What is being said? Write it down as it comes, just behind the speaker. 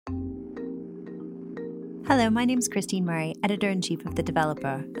Hello, my name's Christine Murray, Editor-in-Chief of The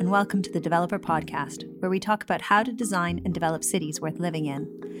Developer, and welcome to The Developer Podcast, where we talk about how to design and develop cities worth living in,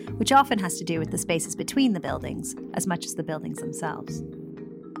 which often has to do with the spaces between the buildings, as much as the buildings themselves.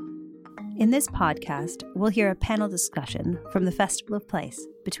 In this podcast, we'll hear a panel discussion from the Festival of Place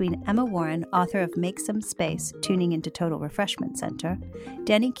between Emma Warren, author of Make Some Space, Tuning into Total Refreshment Centre,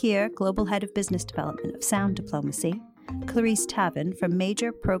 Keir, Global Head of Business Development of Sound Diplomacy, Clarisse Tavin from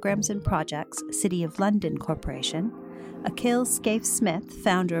Major Programs and Projects, City of London Corporation, Akil Scafe-Smith,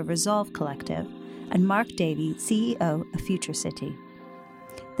 founder of Resolve Collective, and Mark Davy, CEO of Futurecity.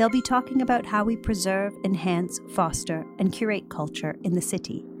 They'll be talking about how we preserve, enhance, foster, and curate culture in the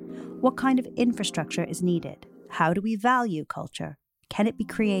city. What kind of infrastructure is needed? How do we value culture? Can it be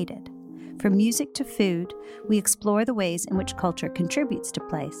created? From music to food, we explore the ways in which culture contributes to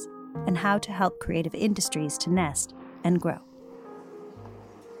place and how to help creative industries to nest and grow.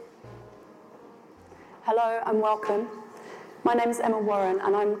 Hello and welcome. My name is Emma Warren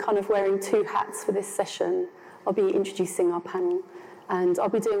and I'm kind of wearing two hats for this session. I'll be introducing our panel and I'll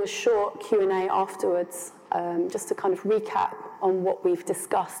be doing a short Q&A afterwards just to kind of recap on what we've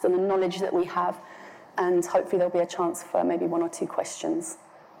discussed and the knowledge that we have, and hopefully there'll be a chance for maybe one or two questions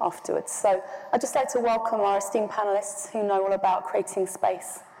afterwards. So I'd just like to welcome our esteemed panellists who know all about creating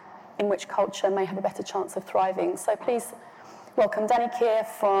space in which culture may have a better chance of thriving. So please welcome Keir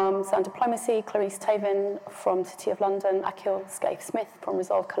from Sound Diplomacy, Clarisse Tavin from City of London, Akil Scafe-Smith from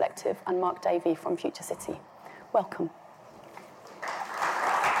Resolve Collective, and Mark Davy from Futurecity. Welcome.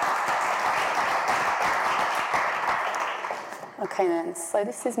 Okay then, so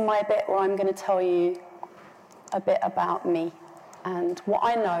this is my bit where I'm going to tell you a bit about me and what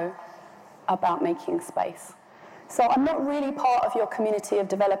I know about making space. So I'm not really part of your community of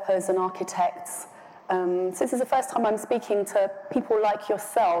developers and architects. So this is the first time I'm speaking to people like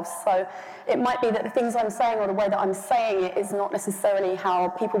yourselves, so it might be that the things I'm saying or the way that I'm saying it is not necessarily how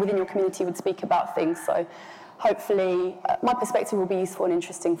people within your community would speak about things. So hopefully my perspective will be useful and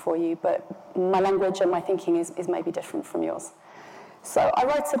interesting for you, but my language and my thinking is maybe different from yours. So I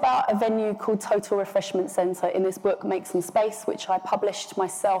wrote about a venue called Total Refreshment Centre in this book, Make Some Space, which I published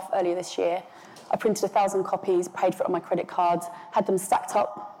myself earlier this year. I printed 1,000 copies, paid for it on my credit card, had them stacked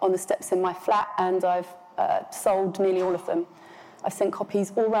up on the steps in my flat, and I've sold nearly all of them. I've sent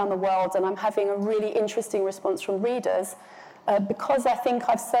copies all around the world, and I'm having a really interesting response from readers because I think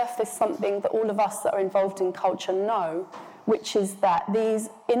I've surfaced something that all of us that are involved in culture know, which is that these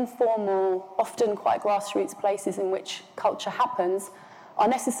informal, often quite grassroots places in which culture happens are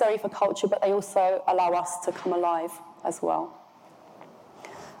necessary for culture, but they also allow us to come alive as well.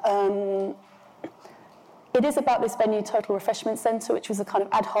 It is about this venue, Total Refreshment Centre, which was a kind of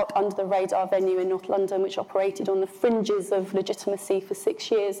ad hoc, under-the-radar venue in North London, which operated on the fringes of legitimacy for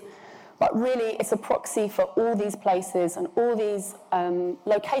 6 years. But really, it's a proxy for all these places and all these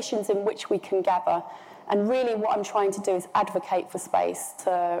locations in which we can gather. And really what I'm trying to do is advocate for space,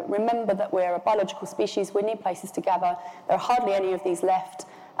 to remember that we're a biological species, we need places to gather, there are hardly any of these left,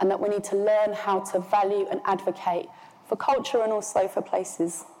 and that we need to learn how to value and advocate for culture and also for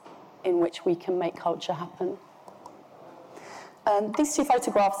places in which we can make culture happen. These two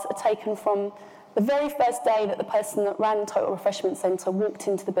photographs are taken from the very first day that the person that ran Total Refreshment Centre walked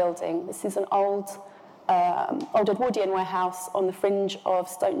into the building. This is an old Edwardian warehouse on the fringe of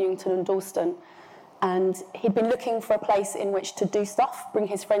Stoke Newington and Dalston. And he'd been looking for a place in which to do stuff, bring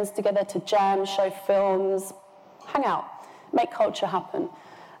his friends together to jam, show films, hang out, make culture happen.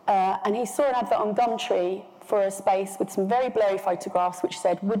 And he saw an advert on Gumtree for a space with some very blurry photographs which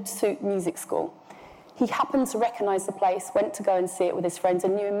said, would suit music school. He happened to recognise the place, went to go and see it with his friends,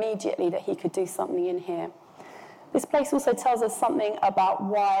 and knew immediately that he could do something in here. This place also tells us something about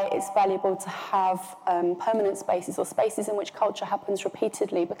why it's valuable to have permanent spaces or spaces in which culture happens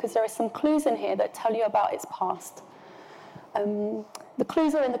repeatedly, because there are some clues in here that tell you about its past. The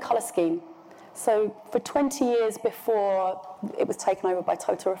clues are in the colour scheme. So for 20 years before it was taken over by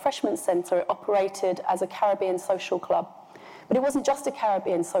Total Refreshment Centre, it operated as a Caribbean social club. But it wasn't just a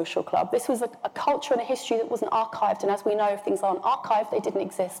Caribbean social club. This was a culture and a history that wasn't archived, and as we know, if things aren't archived, they didn't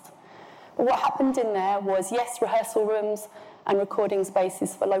exist. But what happened in there was, yes, rehearsal rooms and recording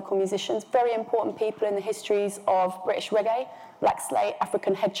spaces for local musicians. Very important people in the histories of British reggae. Black Slate,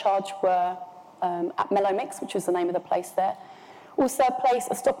 African Head Charge were at Mellow Mix, which was the name of the place there. Also a place,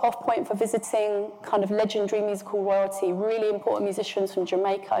 a stop-off point for visiting kind of legendary musical royalty. Really important musicians from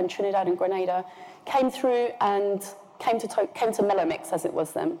Jamaica and Trinidad and Grenada came through and came to Mellow Mix, as it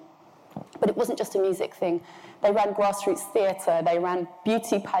was then. But it wasn't just a music thing. They ran grassroots theatre, they ran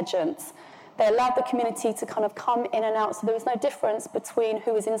beauty pageants, They allowed the community to kind of come in and out, so there was no difference between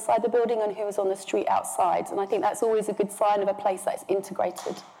who was inside the building and who was on the street outside. And I think that's always a good sign of a place that's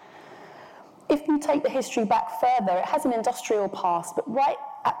integrated. If you take the history back further, it has an industrial past, but right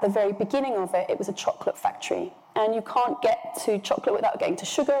at the very beginning of it, it was a chocolate factory. And you can't get to chocolate without getting to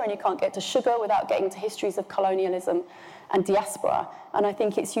sugar, and you can't get to sugar without getting to histories of colonialism and diaspora. And I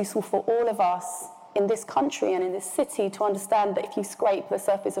think it's useful for all of us in this country and in this city to understand that if you scrape the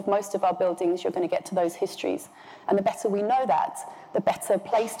surface of most of our buildings, you're going to get to those histories. And the better we know that, the better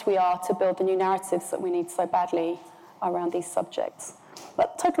placed we are to build the new narratives that we need so badly around these subjects.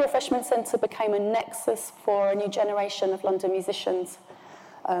 But Total Refreshment Centre became a nexus for a new generation of London musicians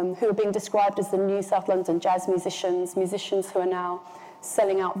who are being described as the new South London jazz musicians who are now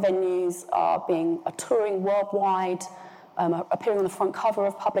selling out venues, are touring worldwide, appearing on the front cover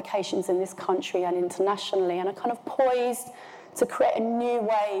of publications in this country and internationally, and are kind of poised to create a new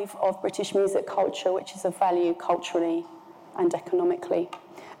wave of British music culture, which is of value culturally and economically.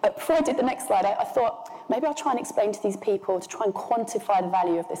 Before I did the next slide, I thought maybe I'll try and explain to these people to try and quantify the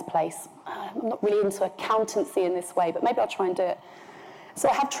value of this place. I'm not really into accountancy in this way, but maybe I'll try and do it. So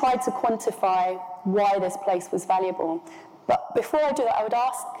I have tried to quantify why this place was valuable. But before I do that, I would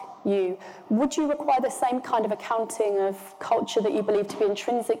ask you, would you require the same kind of accounting of culture that you believe to be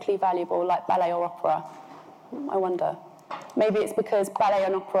intrinsically valuable, like ballet or opera? I wonder. Maybe it's because ballet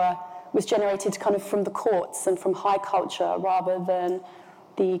and opera was generated kind of from the courts and from high culture rather than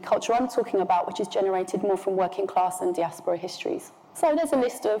the culture I'm talking about, which is generated more from working class and diaspora histories. So there's a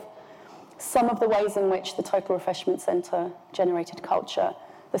list of some of the ways in which the Total Refreshment Centre generated culture.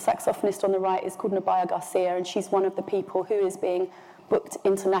 The saxophonist on the right is called Nabaya Garcia, and she's one of the people who is being booked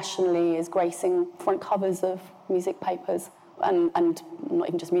internationally, is gracing front covers of music papers, and not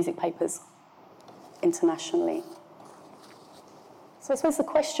even just music papers, internationally. So I suppose the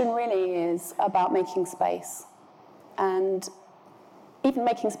question really is about making space. And even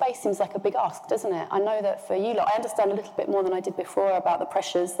making space seems like a big ask, doesn't it? I know that for you lot, I understand a little bit more than I did before about the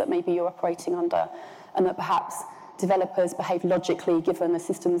pressures that maybe you're operating under, and that perhaps developers behave logically given the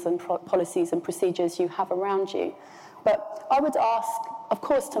systems and policies and procedures you have around you. But I would ask, of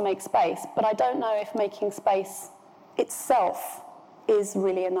course, to make space, but I don't know if making space itself is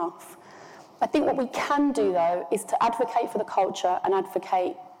really enough. I think what we can do, though, is to advocate for the culture and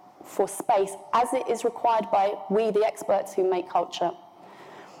advocate for space as it is required by we, the experts who make culture.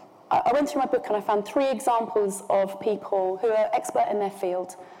 I went through my book and I found 3 examples of people who are expert in their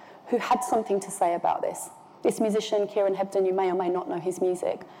field who had something to say about this. This musician, Keir, you may or may not know his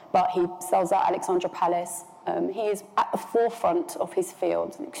music, but he sells out Alexandra Palace. He is at the forefront of his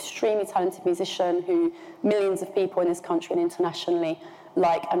field, an extremely talented musician who millions of people in this country and internationally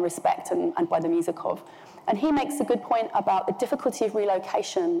like and respect and buy the music of. And he makes a good point about the difficulty of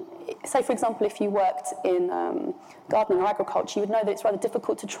relocation. Say, for example, if you worked in gardening or agriculture, you would know that it's rather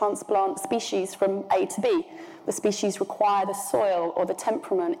difficult to transplant species from A to B. The species require the soil or the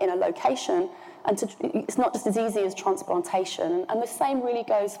temperament in a location, and it's not just as easy as transplantation. And the same really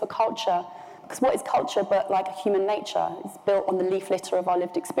goes for culture, because what is culture but like human nature? It's built on the leaf litter of our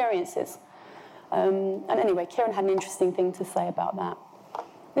lived experiences. And anyway, Kieran had an interesting thing to say about that.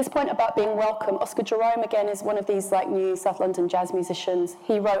 This point about being welcome, Oscar Jerome, again, is one of these like new South London jazz musicians.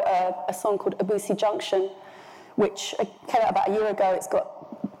 He wrote a song called Abusi Junction, which came out about a year ago. It's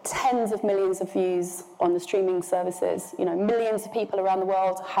got tens of millions of views on the streaming services. You know, millions of people around the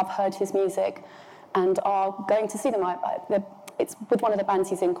world have heard his music and are going to see them. It's with one of the bands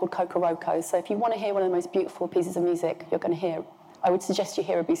he's in called Kokoroko. So if you want to hear one of the most beautiful pieces of music you're going to hear, I would suggest you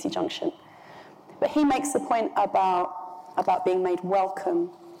hear Abusi Junction. But he makes the point about being made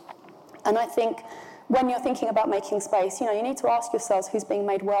welcome. And I think when you're thinking about making space, you need to ask yourselves who's being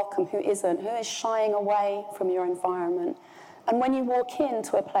made welcome, who isn't, who is shying away from your environment. And when you walk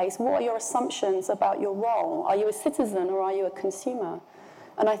into a place, what are your assumptions about your role? Are you a citizen or are you a consumer?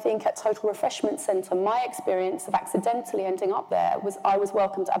 And I think at Total Refreshment Centre, my experience of accidentally ending up there was I was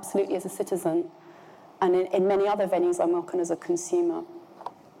welcomed absolutely as a citizen. And in many other venues, I'm welcomed as a consumer.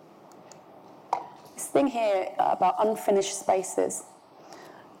 This thing here about unfinished spaces.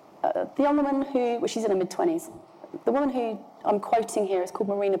 The young woman she's in her mid-20s, the woman who I'm quoting here is called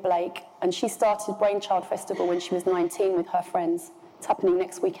Marina Blake, and she started Brainchild Festival when she was 19 with her friends. It's happening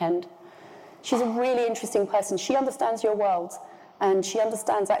next weekend. She's a really interesting person. She understands your world, and she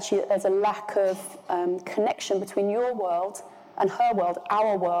understands actually that there's a lack of connection between your world and her world,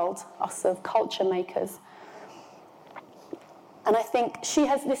 our world, us of culture makers. And I think she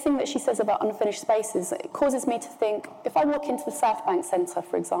has this thing that she says about unfinished spaces. It causes me to think, if I walk into the South Bank Centre,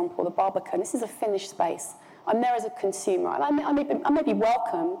 for example, the Barbican, this is a finished space. I'm there as a consumer. And I may be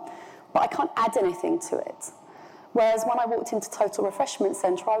welcome, but I can't add anything to it. Whereas when I walked into Total Refreshment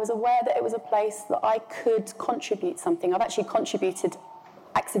Centre, I was aware that it was a place that I could contribute something. I've actually contributed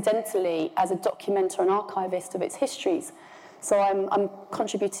accidentally as a documenter and archivist of its histories. So I'm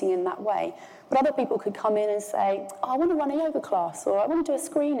contributing in that way. But other people could come in and say, I want to run a yoga class, or I want to do a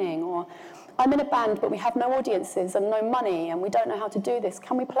screening, or I'm in a band but we have no audiences and no money and we don't know how to do this.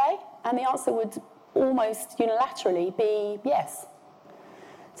 Can we play? And the answer would almost unilaterally be yes.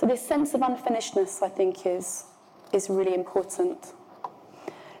 So this sense of unfinishedness, I think, is really important.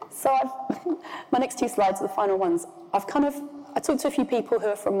 So my next two slides are the final ones. I talked to a few people who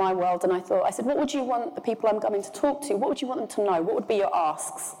are from my world, and I said, what would you want the people I'm coming to talk to, what would you want them to know? What would be your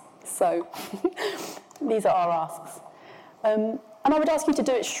asks? So these are our asks. And I would ask you to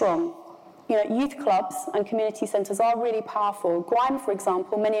do it strong. Youth clubs and community centres are really powerful. Grime, for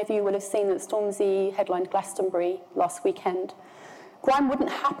example, many of you will have seen that Stormzy headlined Glastonbury last weekend. Grime wouldn't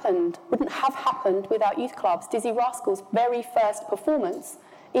have happened without youth clubs. Dizzy Rascal's very first performance,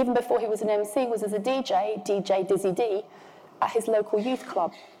 even before he was an MC, was as a DJ Dizzy D, at his local youth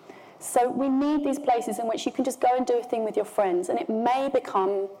club. So we need these places in which you can just go and do a thing with your friends, and it may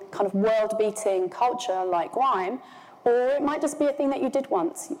become kind of world-beating culture like grime, or it might just be a thing that you did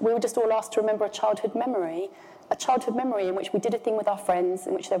once. We were just all asked to remember a childhood memory in which we did a thing with our friends,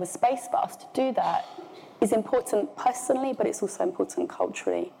 in which there was space for us to do that, is important personally, but it's also important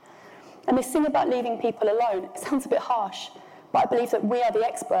culturally. And this thing about leaving people alone, it sounds a bit harsh, but I believe that we are the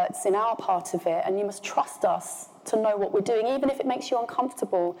experts in our part of it, and you must trust us to know what we're doing, even if it makes you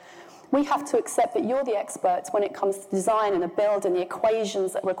uncomfortable. We have to accept that you're the experts when it comes to design and the build and the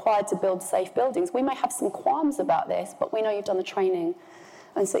equations that are required to build safe buildings. We may have some qualms about this, but we know you've done the training.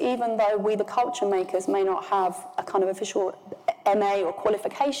 And so even though we, the culture makers, may not have a kind of official MA or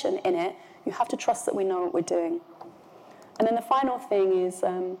qualification in it, you have to trust that we know what we're doing. And then the final thing is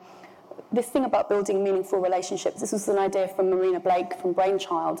this thing about building meaningful relationships. This was an idea from Marina Blake from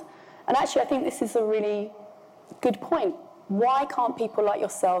Brainchild. And actually, I think this is a really good point. Why can't people like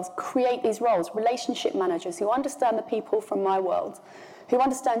yourselves create these roles, relationship managers who understand the people from my world, who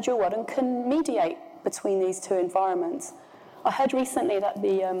understand your world and can mediate between these two environments? I heard recently that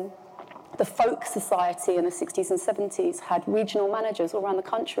the folk society in the 60s and 70s had regional managers all around the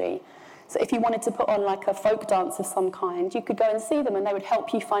country. So if you wanted to put on like a folk dance of some kind, you could go and see them and they would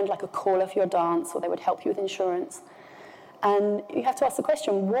help you find like a caller for your dance, or they would help you with insurance. And you have to ask the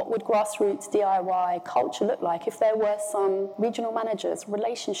question, what would grassroots DIY culture look like if there were some regional managers,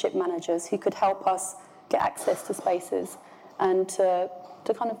 relationship managers who could help us get access to spaces and to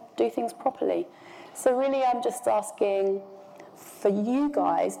kind of do things properly? So really I'm just asking for you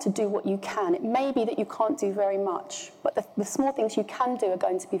guys to do what you can. It may be that you can't do very much, but the small things you can do are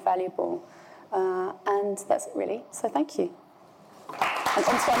going to be valuable. And that's it really. So thank you. And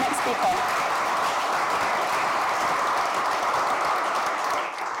on to our next speaker.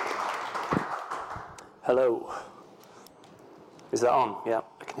 Hello. Is that on? Yeah,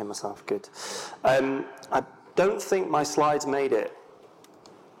 I can hear myself. Good. I don't think my slides made it.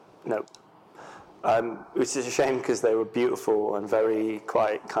 No. Which is a shame because they were beautiful and very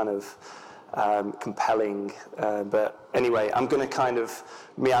quite kind of compelling. But anyway, I'm going to kind of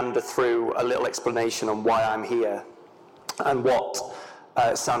meander through a little explanation on why I'm here and what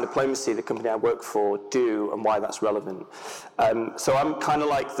Sound Diplomacy, the company I work for, do and why that's relevant. So I'm kind of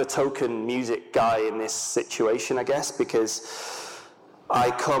like the token music guy in this situation, I guess, because I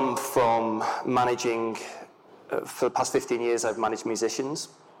come from managing, for the past 15 years I've managed musicians,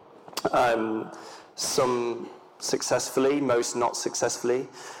 some successfully, most not successfully,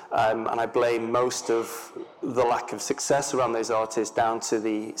 and I blame most of the lack of success around those artists down to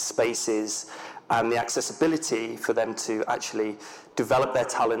the spaces and the accessibility for them to actually develop their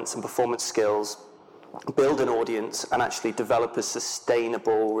talents and performance skills, build an audience, and actually develop a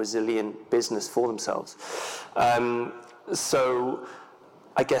sustainable, resilient business for themselves. So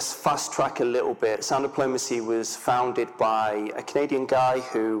I guess fast track a little bit. Sound Diplomacy was founded by a Canadian guy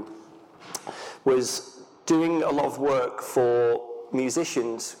who was doing a lot of work for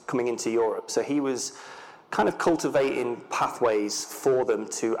musicians coming into Europe. So he was kind of cultivating pathways for them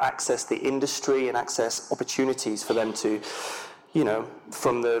to access the industry and access opportunities for them to, you know,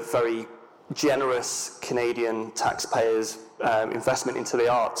 from the very generous Canadian taxpayers' investment into the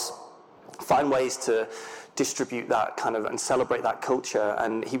arts, find ways to distribute that kind of and celebrate that culture.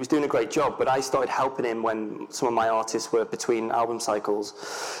 And he was doing a great job, but I started helping him when some of my artists were between album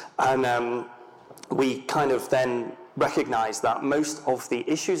cycles. And we kind of then recognized that most of the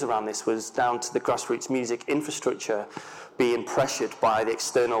issues around this was down to the grassroots music infrastructure being pressured by the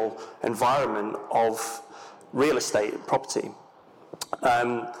external environment of real estate and property.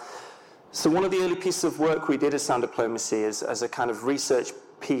 So one of the early pieces of work we did as Sound Diplomacy as a kind of research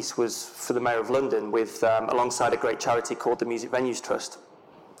piece was for the Mayor of London with alongside a great charity called the Music Venues Trust.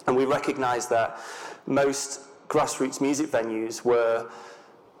 And we recognised that most grassroots music venues were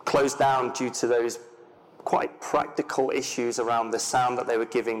closed down due to those quite practical issues around the sound that they were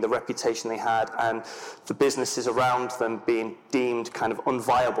giving, the reputation they had, and the businesses around them being deemed kind of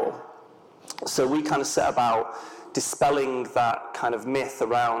unviable. So we kind of set about dispelling that kind of myth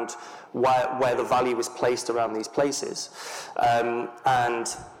around where the value is placed around these places. And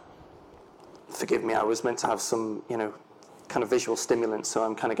forgive me, I was meant to have some, kind of visual stimulants, so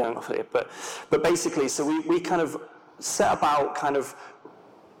I'm kind of going off here. But basically, so we kind of set about kind of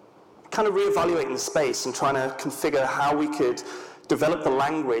reevaluating the space and trying to configure how we could develop the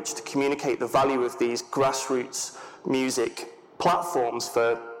language to communicate the value of these grassroots music platforms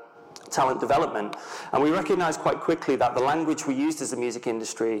for talent development. And we recognized quite quickly that the language we used as a music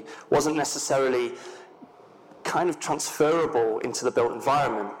industry wasn't necessarily kind of transferable into the built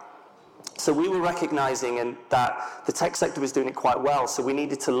environment. So we were recognizing that the tech sector was doing it quite well, so we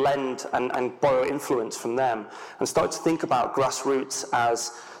needed to lend and borrow influence from them and start to think about grassroots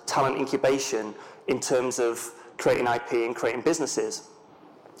as talent incubation in terms of creating IP and creating businesses.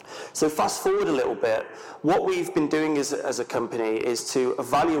 So fast forward a little bit, what we've been doing as a company is to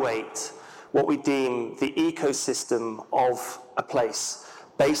evaluate what we deem the ecosystem of a place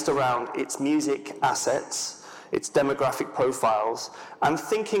based around its music assets, its demographic profiles, and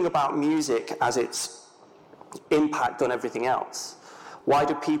thinking about music as its impact on everything else. Why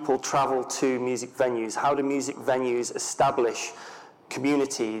do people travel to music venues? How do music venues establish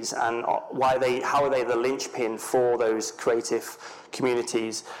communities, and how are they the linchpin for those creative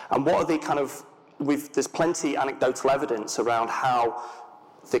communities? And what are they there's plenty anecdotal evidence around how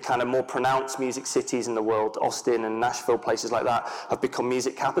the kind of more pronounced music cities in the world, Austin and Nashville, places like that, have become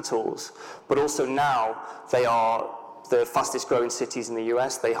music capitals. But also now they are the fastest growing cities in the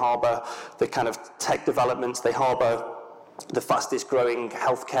US. They harbour the kind of tech developments, they harbour the fastest growing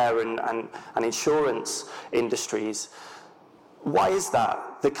healthcare and insurance industries. Why is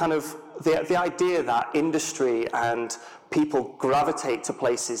that? The idea that industry and people gravitate to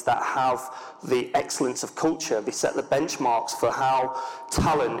places that have the excellence of culture, they set the benchmarks for how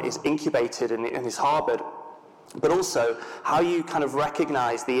talent is incubated and is harboured, but also how you kind of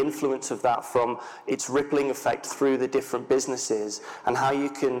recognise the influence of that from its rippling effect through the different businesses, and how you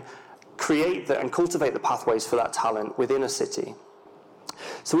can create and cultivate the pathways for that talent within a city.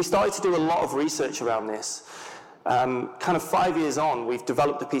 So we started to do a lot of research around this. Kind of 5 years on, we've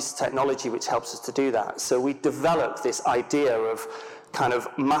developed a piece of technology which helps us to do that. So we developed this idea of kind of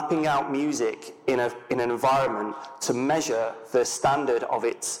mapping out music in an environment to measure the standard of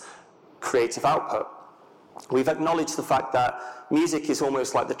its creative output. We've acknowledged the fact that music is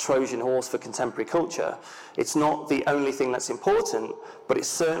almost like the Trojan horse for contemporary culture. It's not the only thing that's important, but it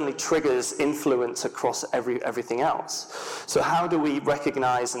certainly triggers influence across everything else. So how do we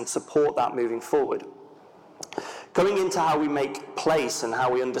recognize and support that moving forward? Going into how we make place and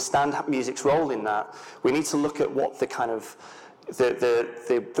how we understand music's role in that, we need to look at what the kind of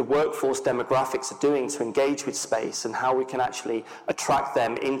the workforce demographics are doing to engage with space, and how we can actually attract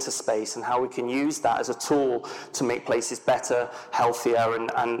them into space, and how we can use that as a tool to make places better, healthier,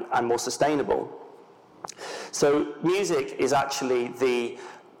 and more sustainable. So music is actually the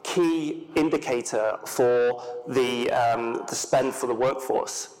key indicator for the spend for the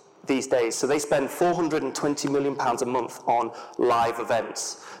workforce these days. So they spend £420 million a month on live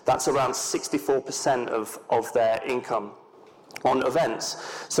events. That's around 64% of their income on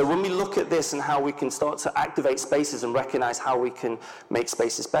events. So when we look at this and how we can start to activate spaces and recognize how we can make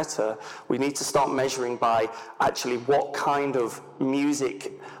spaces better, we need to start measuring by actually what kind of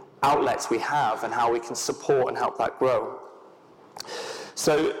music outlets we have and how we can support and help that grow.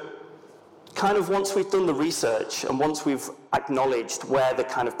 So kind of once we've done the research and once we've acknowledged where the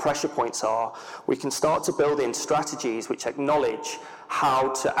kind of pressure points are, we can start to build in strategies which acknowledge how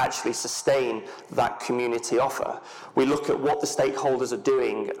to actually sustain that community offer. We look at what the stakeholders are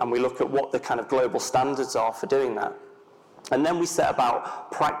doing, and we look at what the kind of global standards are for doing that. And then we set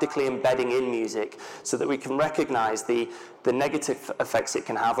about practically embedding in music so that we can recognize the negative effects it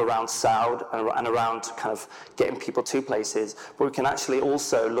can have around sound and around kind of getting people to places, but we can actually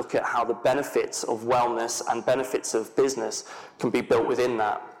also look at how the benefits of wellness and benefits of business can be built within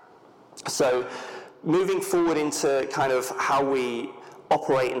that. So moving forward into kind of how we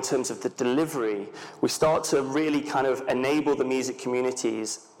operate in terms of the delivery, we start to really kind of enable the music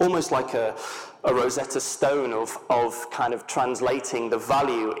communities, almost like a Rosetta Stone of kind of translating the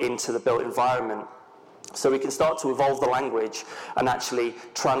value into the built environment. So we can start to evolve the language and actually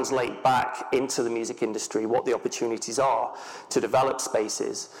translate back into the music industry what the opportunities are to develop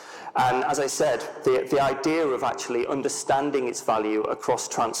spaces. And as I said, the idea of actually understanding its value across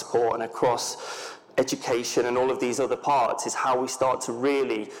transport and across education and all of these other parts is how we start to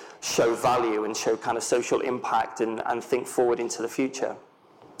really show value and show kind of social impact and think forward into the future.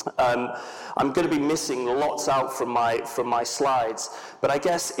 I'm going to be missing lots out from my slides, but I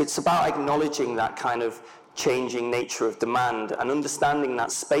guess it's about acknowledging that kind of changing nature of demand and understanding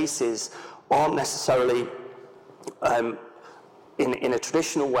that spaces aren't necessarily in a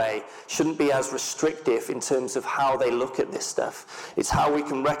traditional way, shouldn't be as restrictive in terms of how they look at this stuff. It's how we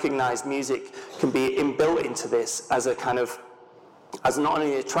can recognize music can be inbuilt into this as a kind of, as not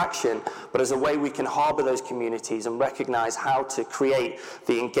only an attraction, but as a way we can harbour those communities and recognise how to create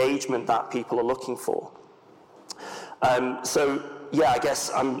the engagement that people are looking for. So, yeah, I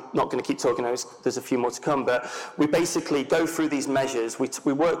guess I'm not going to keep talking, there's a few more to come, but we basically go through these measures.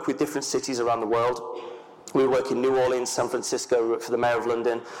 We work with different cities around the world. We work in New Orleans, San Francisco for the Mayor of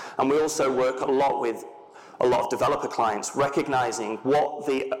London, and we also work a lot with a lot of developer clients, recognizing what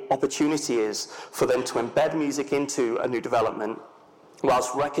the opportunity is for them to embed music into a new development,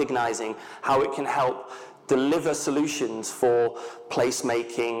 whilst recognizing how it can help deliver solutions for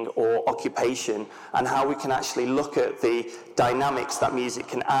placemaking or occupation, and how we can actually look at the dynamics that music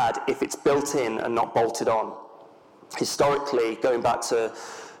can add if it's built in and not bolted on. Historically, going back to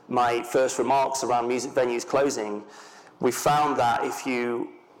my first remarks around music venues closing, we found that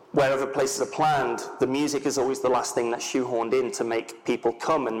wherever places are planned, the music is always the last thing that's shoehorned in to make people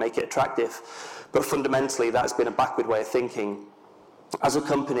come and make it attractive. But fundamentally, that's been a backward way of thinking. As a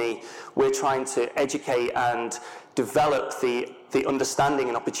company, we're trying to educate and develop the understanding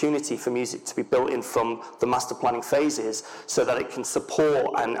and opportunity for music to be built in from the master planning phases so that it can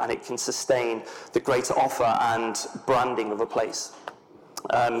support and it can sustain the greater offer and branding of a place.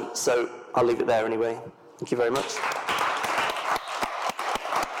 So I'll leave it there anyway. Thank you very much.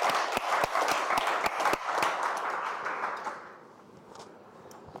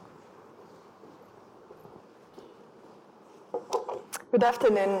 Good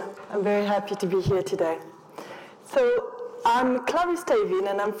afternoon. I'm very happy to be here today. So I'm Clarisse Tavin,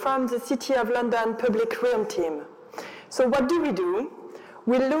 and I'm from the City of London Public Realm team. So what do?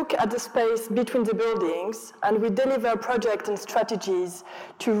 We look at the space between the buildings, and we deliver projects and strategies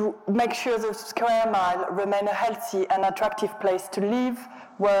to make sure the square mile remain a healthy and attractive place to live,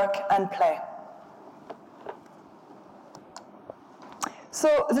 work, and play.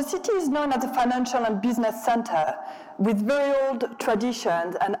 So the city is known as a financial and business center with very old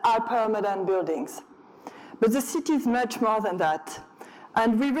traditions and hyper-modern buildings. But the city is much more than that.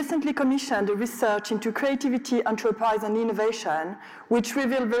 And we recently commissioned a research into creativity, enterprise, and innovation, which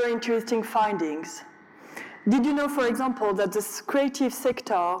revealed very interesting findings. Did you know, for example, that the creative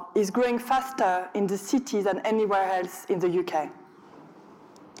sector is growing faster in the city than anywhere else in the UK?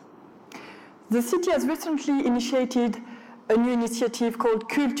 The city has recently initiated a new initiative called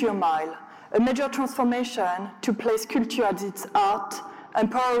Culture Mile, a major transformation to place culture at its heart,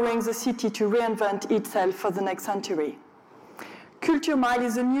 empowering the city to reinvent itself for the next century. Culture Mile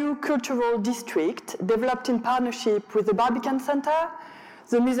is a new cultural district developed in partnership with the Barbican Centre,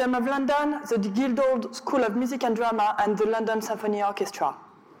 the Museum of London, the Guildhall School of Music and Drama, and the London Symphony Orchestra.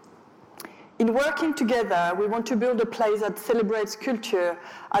 In working together, we want to build a place that celebrates culture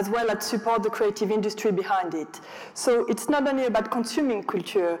as well as support the creative industry behind it. So it's not only about consuming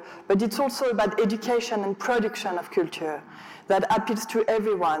culture, but it's also about education and production of culture that appeals to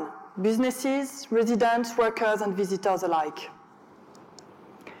everyone, businesses, residents, workers, and visitors alike.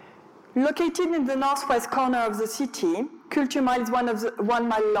 Located in the northwest corner of the city, Culture Mile is 1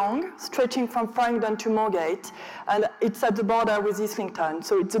 mile long, stretching from Farringdon to Moorgate, and it's at the border with Islington.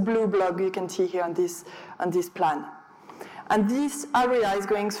 So it's a blue block you can see here on this plan. And this area is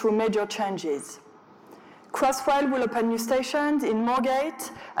going through major changes. Crossrail will open new stations in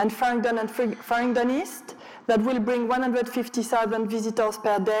Moorgate and Farringdon East that will bring 150,000 visitors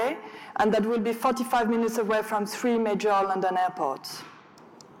per day, and that will be 45 minutes away from 3 major London airports.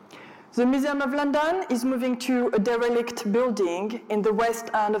 The Museum of London is moving to a derelict building in the west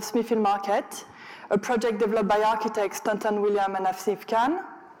end of Smithfield Market, a project developed by architects Stanton William and Afsif Khan.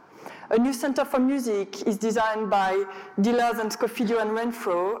 A new centre for music is designed by Dillers and Scofidio and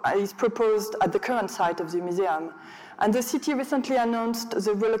Renfro, is proposed at the current site of the museum. And the city recently announced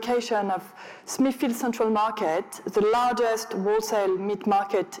the relocation of Smithfield Central Market, the largest wholesale meat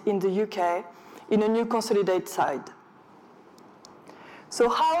market in the UK, in a new consolidated site. So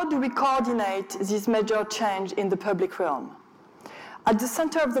how do we coordinate this major change in the public realm? At the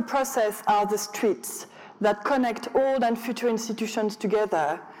center of the process are the streets, that connect old and future institutions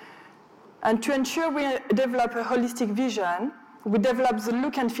together. And to ensure we develop a holistic vision, we develop the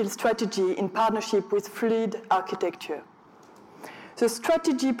look and feel strategy in partnership with fluid architecture. The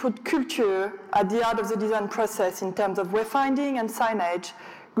strategy put culture at the heart of the design process in terms of wayfinding and signage,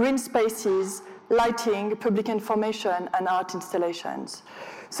 green spaces, lighting, public information, and art installations.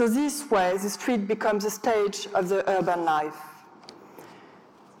 So this way, the street becomes a stage of the urban life.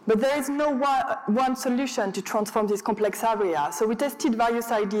 But there is no one solution to transform this complex area, so we tested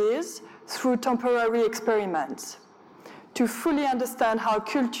various ideas through temporary experiments to fully understand how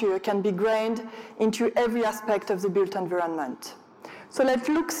culture can be grained into every aspect of the built environment. So let's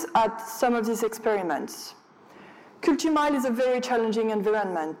look at some of these experiments. Culture Mile is a very challenging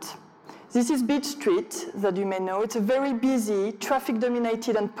environment. This is Beach Street, that you may know. It's a very busy,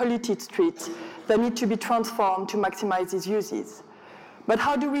 traffic-dominated and polluted street that needs to be transformed to maximize its uses. But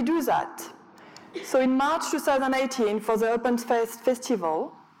how do we do that? So in March 2018, for the Open Space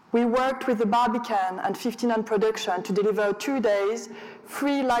Festival, we worked with the Barbican and 59 Production to deliver 2 days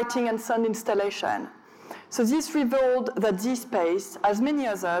free lighting and sound installation. So this revealed that this space, as many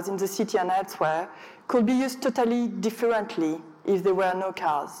others in the city and elsewhere, could be used totally differently if there were no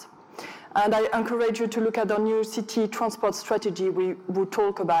cars. And I encourage you to look at our new city transport strategy. We will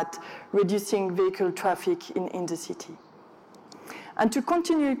talk about reducing vehicle traffic in the city. And to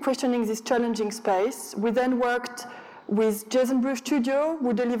continue questioning this challenging space, we then worked with Jason Bruce Studio,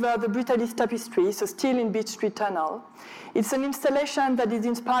 who delivered the Brutalist Tapestry, so still in Beach Street Tunnel. It's an installation that is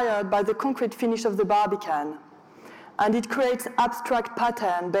inspired by the concrete finish of the Barbican. And it creates abstract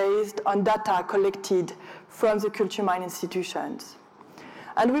pattern based on data collected from the Culture Mile institutions.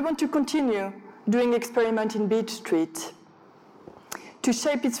 And we want to continue doing experiment in Beach Street to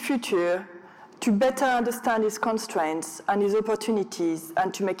shape its future, to better understand its constraints and its opportunities,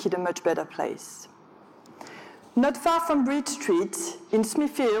 and to make it a much better place. Not far from Bridge Street, in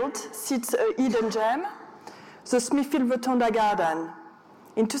Smithfield, sits a hidden gem, the Smithfield Rotunda Garden.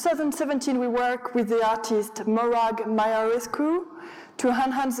 In 2017, we worked with the artist Morag Maiorescu to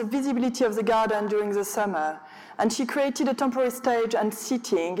enhance the visibility of the garden during the summer, and she created a temporary stage and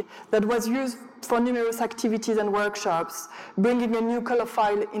seating that was used for numerous activities and workshops, bringing a new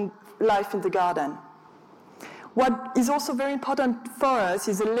colophile in life in the garden. What is also very important for us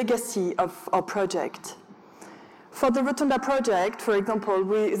is the legacy of our project. For the Rotunda project, for example,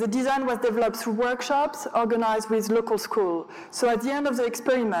 the design was developed through workshops organized with local schools. So at the end of the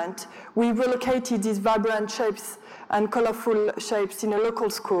experiment, we relocated these vibrant shapes and colorful shapes in a local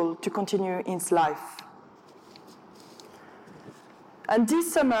school to continue its life. And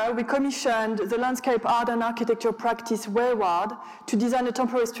this summer, we commissioned the landscape art and architecture practice Wayward to design a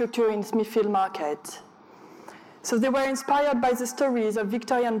temporary structure in Smithfield Market. So they were inspired by the stories of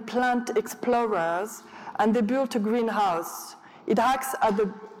Victorian plant explorers, and they built a greenhouse. It acts as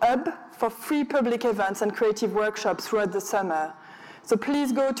the hub for free public events and creative workshops throughout the summer. So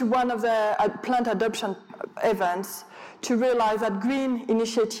please go to one of the plant adoption events to realize that green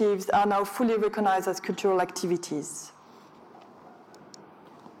initiatives are now fully recognized as cultural activities.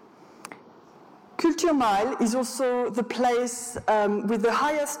 Culture Mile is also the place with the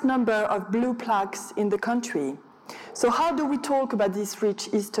highest number of blue plaques in the country. So how do we talk about this rich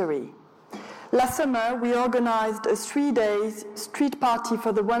history? Last summer, we organized a 3-day street party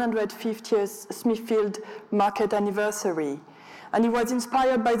for the 150th Smithfield Market anniversary. And it was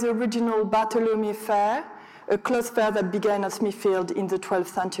inspired by the original Bartholomew Fair, a cloth fair that began at Smithfield in the 12th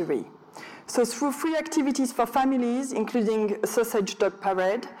century. So through free activities for families, including a sausage dog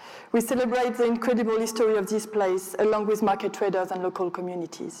parade, we celebrate the incredible history of this place, along with market traders and local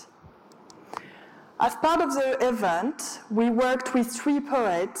communities. As part of the event, we worked with 3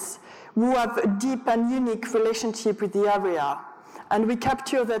 poets who have a deep and unique relationship with the area. And we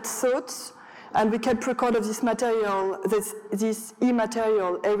capture their thoughts, and we kept record of this material, this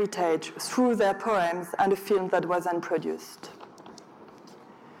immaterial heritage through their poems and a film that was then produced.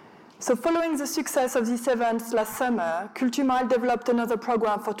 So following the success of these events last summer, Culture Mile developed another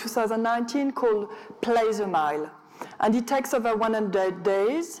program for 2019 called Play the Mile. And it takes over 100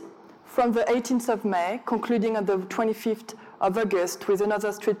 days from the 18th of May, concluding on the 25th of August with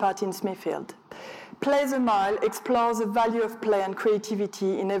another street party in Smithfield. Play the Mile explores the value of play and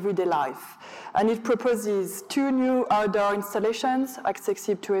creativity in everyday life. And it proposes 2 new outdoor installations,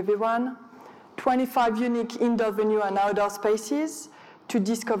 accessible to everyone, 25 unique indoor venue and outdoor spaces to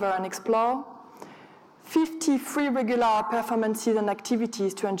discover and explore, 50 free regular performances and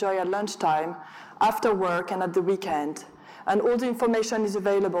activities to enjoy at lunchtime, after work and at the weekend. And all the information is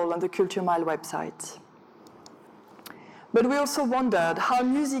available on the Culture Mile website. But we also wondered how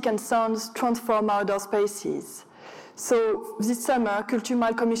music and sounds transform outdoor spaces. So this summer, Culture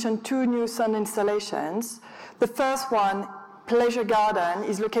Mile commissioned 2 new sound installations. The first one, Pleasure Garden,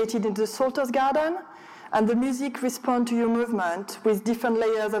 is located in the Salters Garden, and the music responds to your movement with different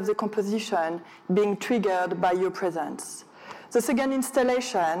layers of the composition being triggered by your presence. The second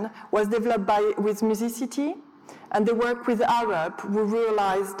installation was developed with Futurecity, and they worked with Arab, who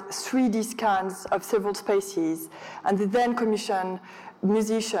realized 3D scans of several spaces, and they then commissioned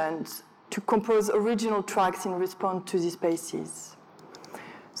musicians to compose original tracks in response to these spaces.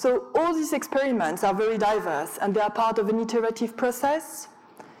 So all these experiments are very diverse, and they are part of an iterative process,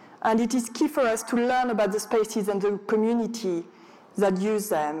 and it is key for us to learn about the spaces and the community that use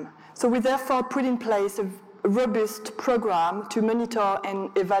them. So we therefore put in place a robust program to monitor and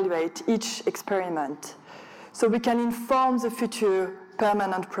evaluate each experiment, so we can inform the future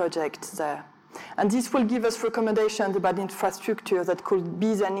permanent projects there. And this will give us recommendations about infrastructure that could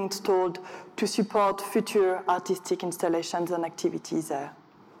be then installed to support future artistic installations and activities there.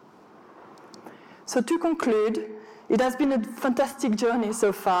 So to conclude, it has been a fantastic journey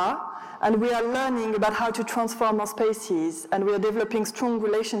so far, and we are learning about how to transform our spaces, and we are developing strong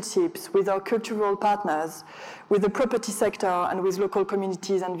relationships with our cultural partners, with the property sector, and with local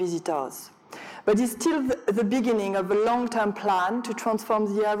communities and visitors. But it's still the beginning of a long-term plan to transform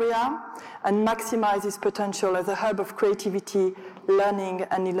the area and maximize its potential as a hub of creativity, learning,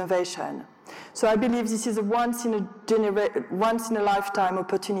 and innovation. So I believe this is a once-in-a-lifetime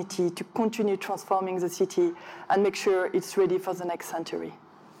opportunity to continue transforming the city and make sure it's ready for the next century.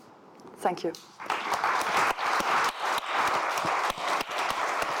 Thank you.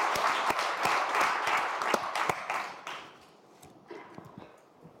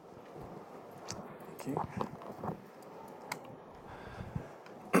 Thank you.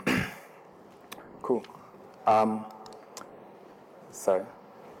 Cool. So,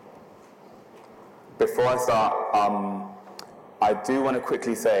 before I start, I do want to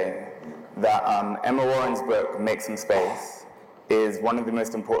quickly say that Emma Warren's book, Make Some Space, is one of the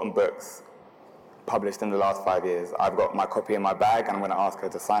most important books published in the last 5 years. I've got my copy in my bag, and I'm going to ask her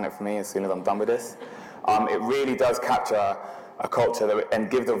to sign it for me as soon as I'm done with this. It really does capture a culture and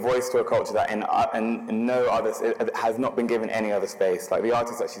give the voice to a culture that in no other, it has not been given any other space. Like the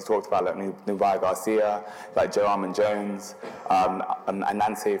artists that she's talked about, like Nubia Garcia, like Joe Armand Jones, and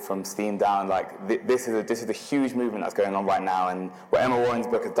Nancy from Steam Down. Like this is a huge movement that's going on right now, and what Emma Warren's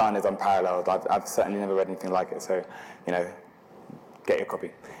book has done is unparalleled. I've certainly never read anything like it. So, get your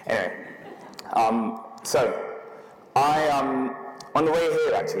copy. Anyway, so I on the way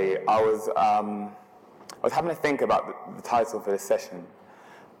here actually, I was having to think about the title for this session,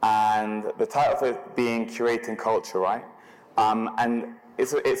 and the title for it being Curating Culture, right? And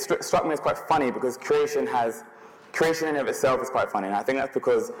it struck me as quite funny because creation in and of itself is quite funny, and I think that's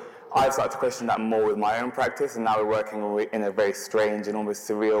because I've started to question that more with my own practice, and now we're working in a very strange and almost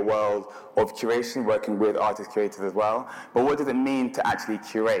surreal world of curation, working with artist curators as well. But what does it mean to actually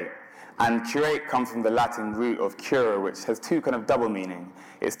curate? And curate comes from the Latin root of cura, which has two kind of double meaning.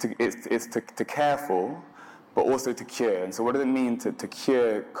 It's to care for, but also to cure. And so what does it mean to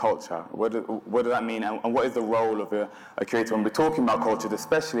cure culture? What does that mean? And what is the role of a curator when we're talking about cultures,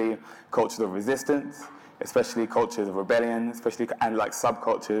 especially cultures of resistance, especially cultures of rebellion, and like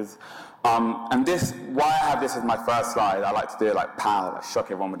subcultures. And why I have this as my first slide, I like to do it like pow, like shock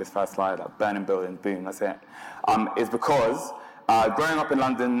everyone with this first slide, like burning buildings, boom, that's it. Is because growing up in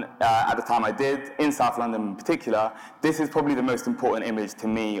London at the time I did, in South London in particular, this is probably the most important image to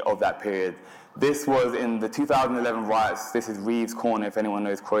me of that period. This was in the 2011 riots. This is Reeves Corner, if anyone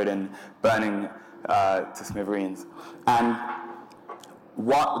knows Croydon, burning to smithereens. And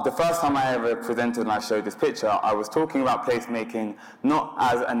the first time I ever presented and I showed this picture, I was talking about placemaking not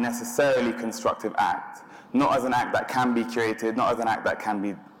as a necessarily constructive act, not as an act that can be curated, not as an act that can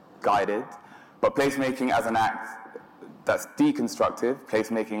be guided, but placemaking as an act that's deconstructive,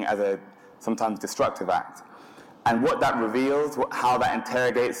 placemaking as a sometimes destructive act. And what that reveals, how that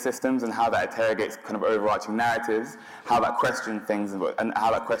interrogates systems and how that interrogates kind of overarching narratives, how that questions things and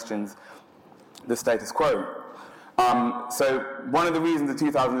how that questions the status quo. So one of the reasons the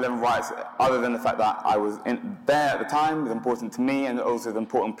 2011 riots, other than the fact that I was there at the time, was important to me, and also the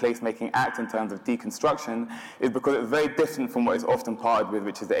important placemaking act in terms of deconstruction, is because it was very different from what is often partnered with,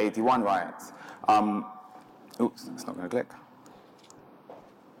 which is the 81 riots. Oops, it's not going to click.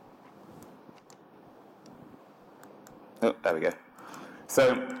 Oh, there we go.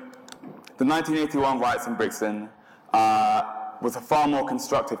 So the 1981 riots in Brixton was a far more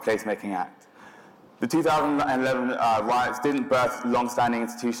constructive placemaking act. The 2011 riots didn't birth long-standing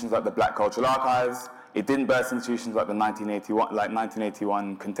institutions like the Black Cultural Archives. It didn't burst institutions like the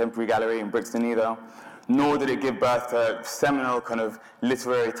 1981 Contemporary Gallery in Brixton either. Nor did it give birth to seminal kind of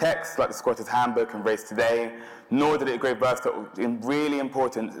literary texts like the Squatter's Handbook and Race Today. Nor did it give birth to really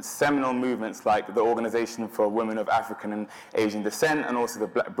important seminal movements like the Organization for Women of African and Asian Descent and also the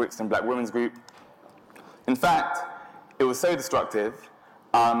Brixton Black Women's Group. In fact, it was so destructive,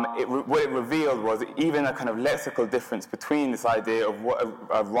 what it revealed was even a kind of lexical difference between this idea of what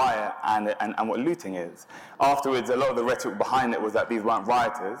a riot and what looting is. Afterwards, a lot of the rhetoric behind it was that these weren't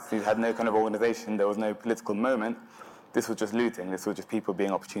rioters, these had no kind of organization, there was no political moment. This was just looting, this was just people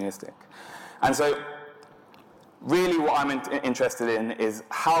being opportunistic. And so, really what I'm interested in is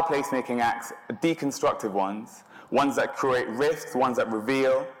how placemaking acts, deconstructive ones that create rifts, ones that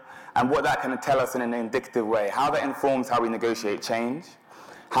reveal, and what that can tell us in an indicative way, how that informs how we negotiate change,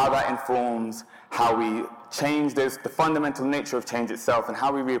 how that informs how we change the fundamental nature of change itself, and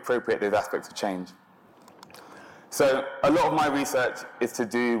how we reappropriate those aspects of change. So a lot of my research is to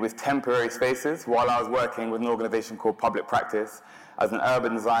do with temporary spaces. While I was working with an organization called Public Practice, as an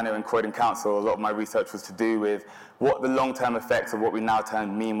urban designer in Croydon Council, a lot of my research was to do with what the long-term effects of what we now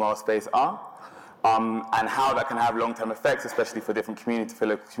term meanwhile space are, and how that can have long-term effects, especially for different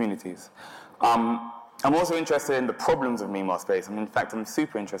local communities. I'm also interested in the problems of meanwhile space. In fact, I'm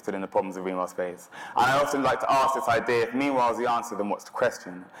super interested in the problems of meanwhile space. And I often like to ask this idea, if meanwhile is the answer, then what's the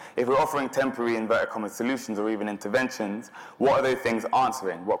question? If we're offering temporary, inverted commas, solutions or even interventions, what are those things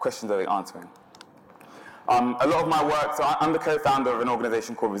answering? What questions are they answering? A lot of my work, so I'm the co-founder of an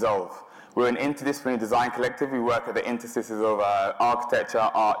organization called Resolve. We're an interdisciplinary design collective. We work at the interstices of architecture,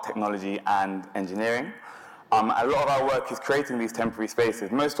 art, technology, and engineering. A lot of our work is creating these temporary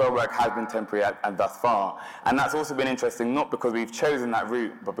spaces. Most of our work has been temporary and thus far. And that's also been interesting, not because we've chosen that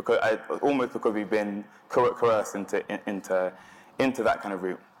route, but almost because we've been coerced into that kind of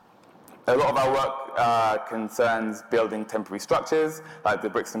route. A lot of our work concerns building temporary structures, like the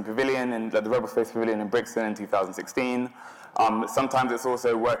Brixton Pavilion and the Rebel Space Pavilion in Brixton in 2016. Sometimes it's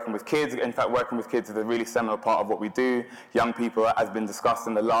also working with kids. In fact, working with kids is a really seminal part of what we do. Young people, as been discussed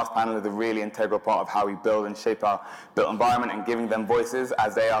in the last panel, is a really integral part of how we build and shape our built environment, and giving them voices,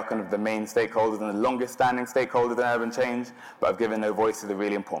 as they are kind of the main stakeholders and the longest standing stakeholders in urban change, but have given no voice is a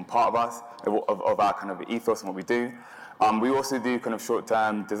really important part of us, of our kind of ethos and what we do. We also do kind of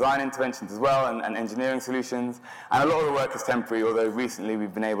short-term design interventions as well, and engineering solutions. And a lot of the work is temporary, although recently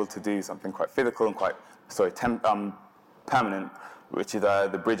we've been able to do something quite physical and permanent, which is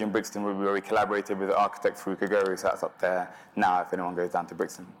the bridge in Brixton where we collaborated with the architect Farouk Agori, so that's up there now if anyone goes down to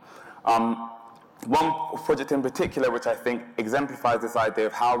Brixton. One project in particular which I think exemplifies this idea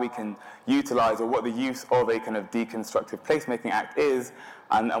of how we can utilize, or what the use of a kind of deconstructive placemaking act is,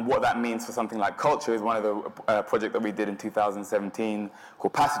 and what that means for something like culture, is one of the project that we did in 2017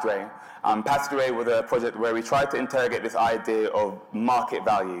 called Passageway. Passageway was a project where we tried to interrogate this idea of market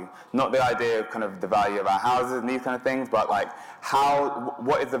value, not the idea of kind of the value of our houses and these kind of things, but like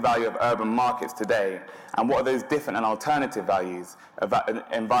what is the value of urban markets today, and what are those different and alternative values,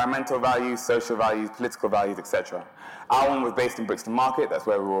 environmental values, social values, political values, etc. Our one was based in Brixton Market. That's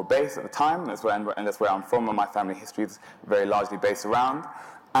where we were based at the time, and that's where I'm from, and my family history is very largely based around.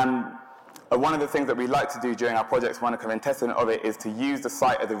 And one of the things that we like to do during our projects, one kind of antecedent of it, is to use the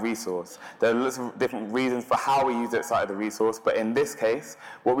site as a resource. There are lots of different reasons for how we use that site as a resource, but in this case,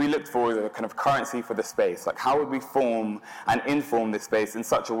 what we looked for is a kind of currency for the space. Like, how would we form and inform this space in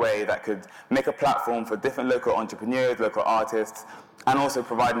such a way that could make a platform for different local entrepreneurs, local artists, and also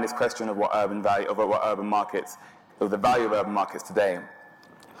providing this question of what urban markets, of the value of urban markets today.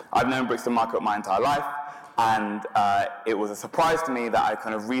 I've known Brixton Market my entire life, and it was a surprise to me that I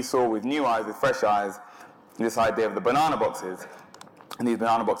kind of resaw with new eyes, with fresh eyes, this idea of the banana boxes. And these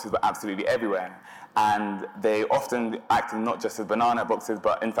banana boxes were absolutely everywhere. And they often acted not just as banana boxes,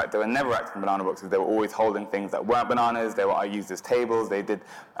 but in fact they were never acting banana boxes. They were always holding things that weren't bananas. They were used as tables. They did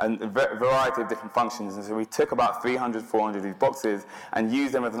a variety of different functions. And so we took about 300, 400 of these boxes and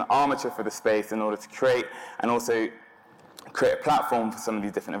used them as an armature for the space in order to create a platform for some of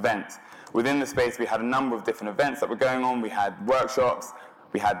these different events. Within the space, we had a number of different events that were going on. We had workshops,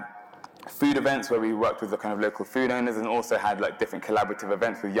 we had food events where we worked with the kind of local food owners, and also had like different collaborative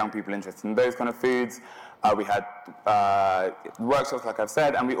events with young people interested in those kind of foods. We had workshops, like I've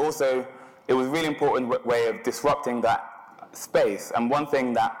said, and it was a really important way of disrupting that space. And one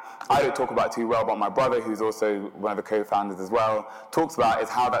thing that I don't talk about too well, but my brother, who's also one of the co-founders as well, talks about, is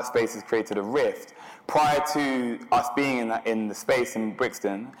how that space has created a rift. Prior to us being in the space in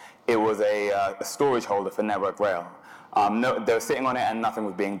Brixton, it was a storage holder for Network Rail. They were sitting on it and nothing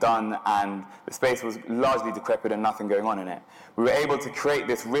was being done, and the space was largely decrepit and nothing going on in it. We were able to create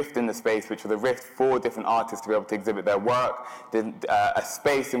this rift in the space, which was a rift for different artists to be able to exhibit their work, a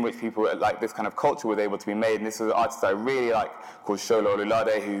space in which people like this kind of culture was able to be made. And this was an artist I really like called Shola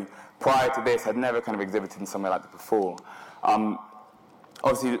Olulade, who prior to this had never kind of exhibited in somewhere like this before.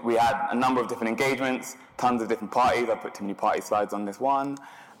 Obviously, we had a number of different engagements, tons of different parties. I put too many party slides on this one.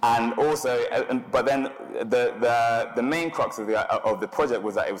 And also, but then the main crux of the project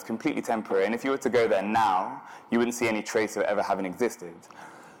was that it was completely temporary. And if you were to go there now, you wouldn't see any trace of it ever having existed.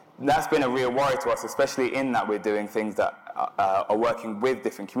 That's been a real worry to us, especially in that we're doing things that are working with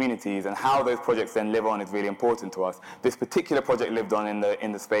different communities, and how those projects then live on is really important to us. This particular project lived on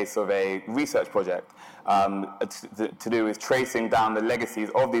in the space of a research project to do with tracing down the legacies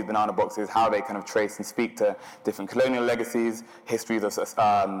of these banana boxes, how they kind of trace and speak to different colonial legacies, histories of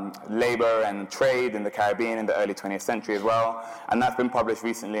labor and trade in the Caribbean in the early 20th century as well. And that's been published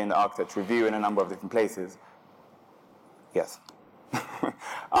recently in the Architecture Review in a number of different places. Yes.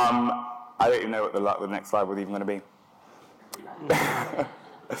 I don't even know what the next slide was even going to be.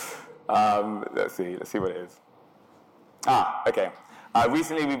 Let's see what it is. Okay.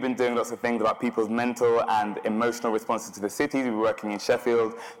 Recently, we've been doing lots of things about people's mental and emotional responses to the cities. We were working in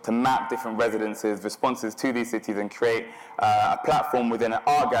Sheffield to map different residences' responses to these cities and create a platform within an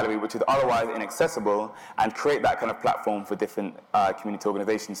art gallery which is otherwise inaccessible, and create that kind of platform for different community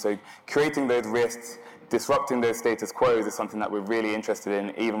organizations. So creating those risks, disrupting those status quos is something that we're really interested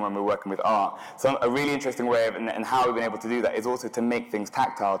in, even when we're working with art. So a really interesting way of, and how we've been able to do that is also to make things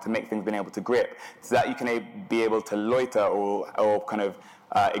tactile, to make things being able to grip, so that you can be able to loiter or kind of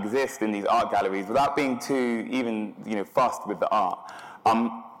exist in these art galleries without being too even fussed with the art.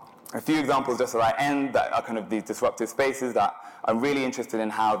 A few examples just as I end that are kind of these disruptive spaces that I'm really interested in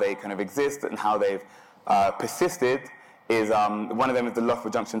how they kind of exist and how they've persisted. One of them is the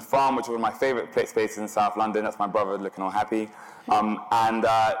Loughborough Junction Farm, which is one of my favourite spaces in South London. That's my brother looking all happy. The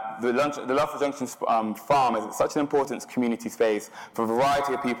Loughborough Junction Farm is such an important community space for a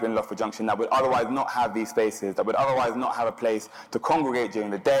variety of people in Loughborough Junction that would otherwise not have these spaces, that would otherwise not have a place to congregate during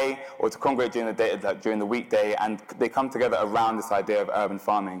the day or to congregate during the weekday, and they come together around this idea of urban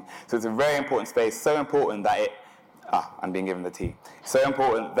farming. So it's a very important space, so important that it I'm being given the tea. So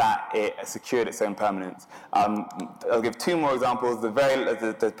important that it secured its own permanence. I'll give two more examples.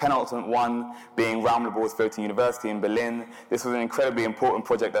 The penultimate one being Raum Labor's Floating University in Berlin. This was an incredibly important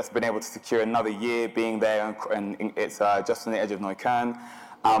project that's been able to secure another year being there, and it's just on the edge of Neukölln.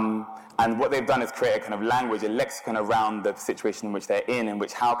 And what they've done is create a kind of language, a lexicon around the situation in which they're in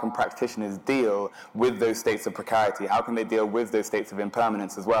which how can practitioners deal with those states of precarity? How can they deal with those states of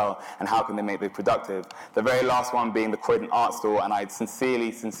impermanence as well? And how can they make them productive? The very last one being the Croydon Art Store, and I'd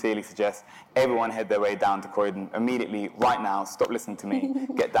sincerely suggest everyone head their way down to Croydon immediately, right now. Stop listening to me.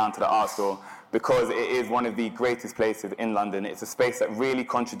 Get down to the art store, because it is one of the greatest places in London. It's a space that really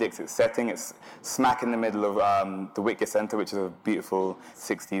contradicts its setting. It's smack in the middle of the Whitgift Centre, which is a beautiful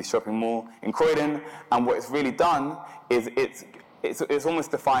 60s shopping mall in Croydon. And what it's really done is it's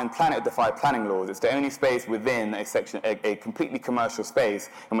almost defied planning laws. It's the only space within a completely commercial space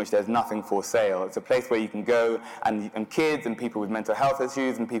in which there's nothing for sale. It's a place where you can go, and kids and people with mental health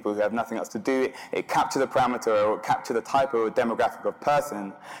issues and people who have nothing else to do, it captures a parameter or capture the type of demographic of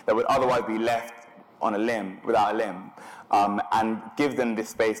person that would otherwise be left on a limb, without a limb, and give them this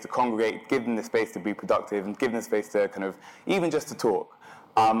space to congregate, give them this space to be productive, and give them the space to kind of, even just to talk.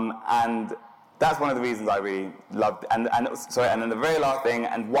 And that's one of the reasons I really loved, and then the very last thing,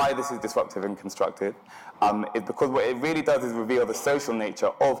 and why this is disruptive and constructive, is because what it really does is reveal the social nature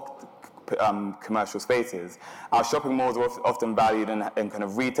of commercial spaces. Our shopping malls are often valued in kind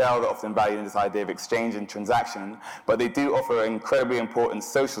of retail, they're often valued in this idea of exchange and transaction, but they do offer an incredibly important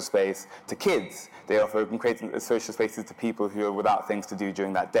social space to kids. They offer social spaces to people who are without things to do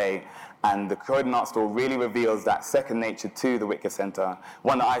during that day. And the Croydon Art Store really reveals that second nature to the Whitgift Centre,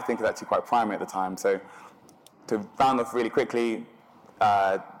 one that I think is actually quite primary at the time. So to round off really quickly,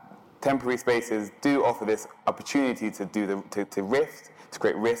 temporary spaces do offer this opportunity to rift, to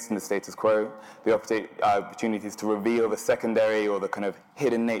create rifts in the status quo, the opportunities to reveal the secondary or the kind of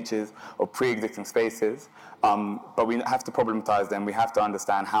hidden natures of pre-existing spaces. But we have to problematize them, we have to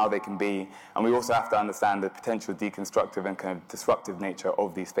understand how they can be, and we also have to understand the potential deconstructive and kind of disruptive nature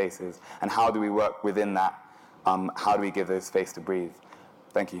of these spaces, and how do we work within that, how do we give those space to breathe.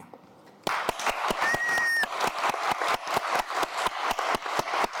 Thank you.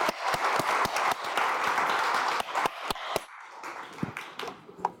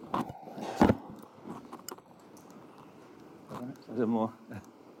 A little more.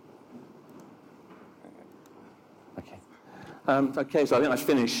 Okay. Okay, so I think I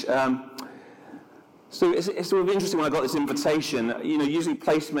finished. So it's sort of interesting when I got this invitation. You know, usually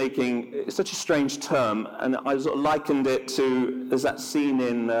placemaking is such a strange term, and I sort of likened it to, there's that scene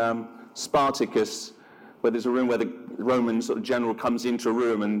in Spartacus, where there's a room where the Roman sort of general comes into a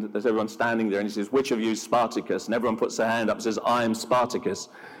room and there's everyone standing there and he says, which of you is Spartacus? And everyone puts their hand up and says, I am Spartacus.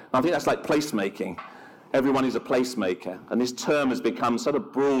 And I think that's like placemaking. Everyone is a placemaker. And this term has become sort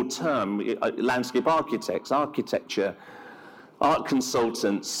of broad term. Landscape architects, architecture, art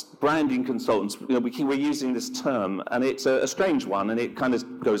consultants, branding consultants, you know, we're using this term, and it's a strange one, and it kind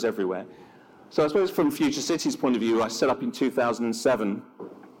of goes everywhere. So I suppose from Futurecity's point of view, I set up in 2007.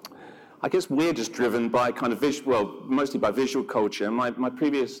 I guess we're just driven by kind of mostly by visual culture. My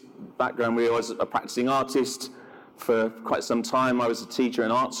previous background, I was a practicing artist for quite some time. I was a teacher in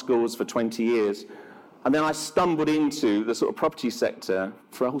art schools for 20 years. And then I stumbled into the sort of property sector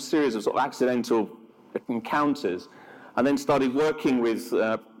for a whole series of sort of accidental encounters, and then started working with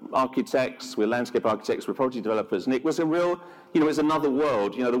architects, with landscape architects, with property developers. And it was a real, you know, it was another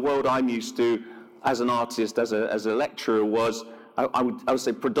world. You know, the world I'm used to as an artist, as a lecturer was, I would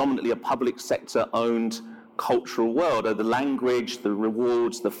say, predominantly a public sector-owned cultural world. The language, the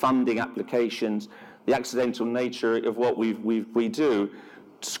rewards, the funding applications, the accidental nature of what we do,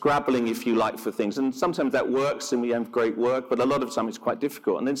 scrabbling, if you like, for things. And sometimes that works and we have great work, but a lot of the time it's quite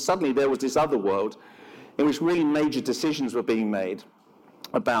difficult. And then suddenly there was this other world in which really major decisions were being made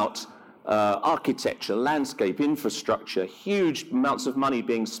about architecture, landscape, infrastructure, huge amounts of money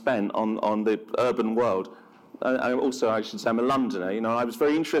being spent on the urban world. Also, I should say, I'm a Londoner. You know, I was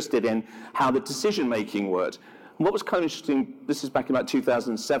very interested in how the decision-making worked. And what was kind of interesting, this is back in about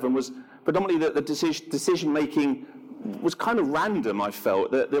 2007, was predominantly that the decision-making was kind of random, I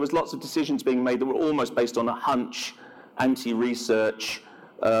felt. That there was lots of decisions being made that were almost based on a hunch, anti-research,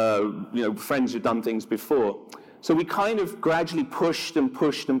 you know, friends who'd done things before. So we kind of gradually pushed and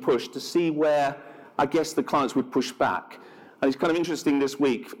pushed and pushed to see where, I guess, the clients would push back. And it's kind of interesting this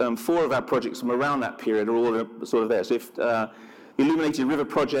week, 4 of our projects from around that period are all sort of there. So if Illuminated River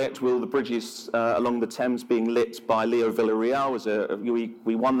Project, will the bridges along the Thames being lit by Leo Villarreal,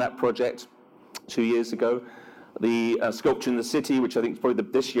 we won that project 2 years ago. The Sculpture in the City, which I think is probably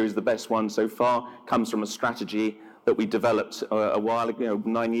this year is the best one so far, comes from a strategy that we developed a while ago,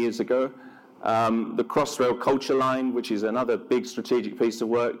 9 years ago. The Crossrail Culture Line, which is another big strategic piece of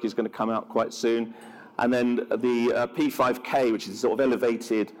work, is going to come out quite soon. And then the P5K, which is sort of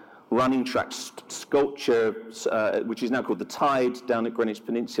elevated running track sculpture, which is now called the Tide, down at Greenwich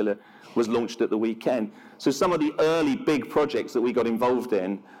Peninsula, was launched at the weekend. So some of the early big projects that we got involved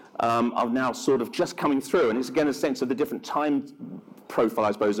in are now sort of just coming through. And it's again a sense of the different time profile,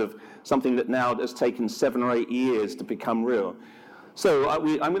 I suppose, of something that now has taken 7 or 8 years to become real. So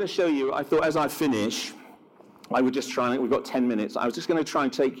I'm going to show you, I thought as I finish, I would just try, we've got 10 minutes, I was just going to try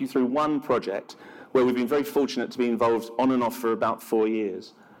and take you through one project where we've been very fortunate to be involved on and off for about 4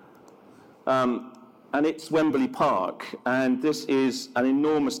 years. And it's Wembley Park, and this is an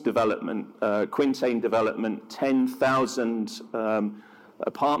enormous development, Quintain development, 10,000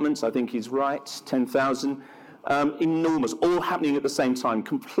 apartments, I think he's right, 10,000. Enormous, all happening at the same time,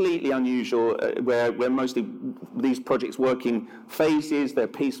 completely unusual, where mostly these projects work in phases, they're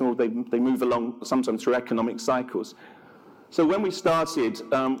piecemeal, they move along sometimes through economic cycles. So when we started,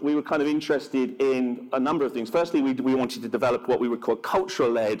 we were kind of interested in a number of things. Firstly, we wanted to develop what we would call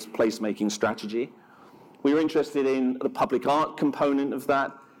cultural-led placemaking strategy. We were interested in the public art component of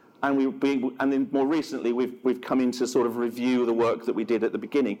that, and then more recently, we've come in to sort of review the work that we did at the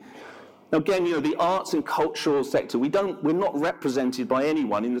beginning. Now again, you know, the arts and cultural sector, we're not represented by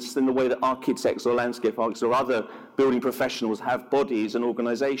anyone in the way that architects or landscape architects or other building professionals have bodies and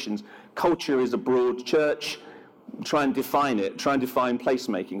organizations. Culture is a broad church. Try and define it, try and define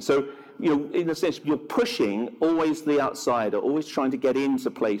placemaking. So, you know, in a sense, you're pushing always the outsider, always trying to get into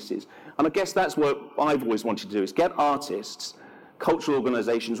places. And I guess that's what I've always wanted to do, is get artists, cultural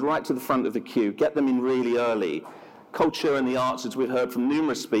organizations right to the front of the queue, get them in really early. Culture and the arts, as we've heard from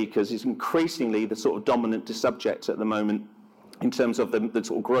numerous speakers, is increasingly the sort of dominant subject at the moment in terms of the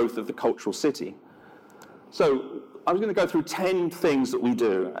sort of growth of the cultural city. So I was going to go through 10 things that we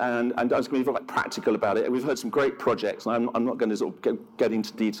do, and I was going to be very practical about it. We've heard some great projects, and I'm not going to sort of get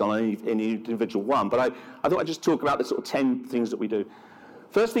into detail on any individual one, but I thought I'd just talk about the sort of 10 things that we do.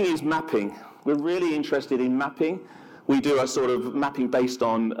 First thing is mapping. We're really interested in mapping. We do a sort of mapping based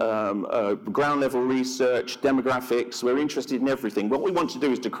on ground level research, demographics. We're interested in everything. What we want to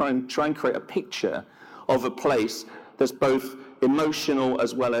do is to try and create a picture of a place that's both emotional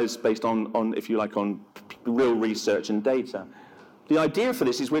as well as based on, if you like, on real research and data. The idea for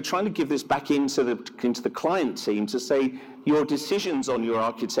this is we're trying to give this back into the client team to say, your decisions on your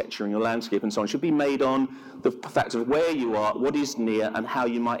architecture and your landscape and so on should be made on the fact of where you are, what is near, and how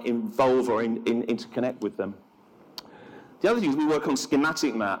you might involve or interconnect with them. The other thing is we work on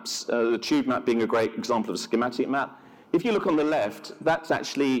schematic maps, the tube map being a great example of a schematic map. If you look on the left, that's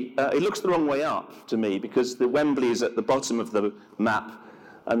actually, it looks the wrong way up to me because the Wembley is at the bottom of the map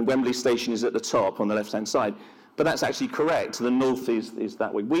and Wembley Station is at the top on the left-hand side. But that's actually correct. The north is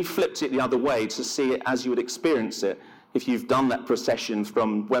that way. We flipped it the other way to see it as you would experience it. If you've done that procession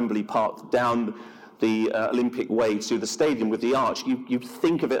from Wembley Park down the Olympic Way to the stadium with the arch, you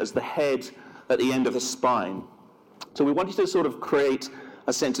think of it as the head at the end of a spine. So we wanted to sort of create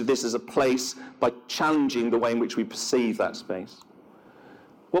a sense of this as a place by challenging the way in which we perceive that space.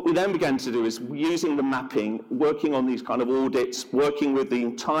 What we then began to do is using the mapping, working on these kind of audits, working with the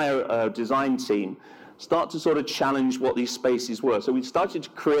entire design team, start to sort of challenge what these spaces were. So we started to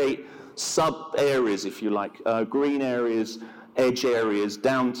create sub-areas, if you like, green areas, edge areas,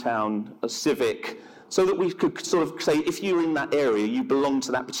 downtown, a civic, so that we could sort of say, if you're in that area, you belong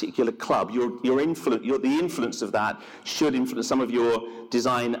to that particular club. The influence of that should influence some of your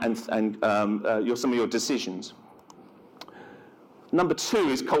design and some of your decisions. Number two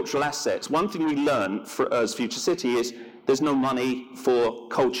is cultural assets. One thing we learned as Futurecity is there's no money for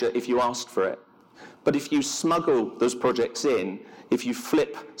culture if you ask for it. But if you smuggle those projects in, if you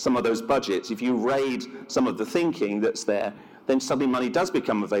flip some of those budgets, if you raid some of the thinking that's there, then suddenly money does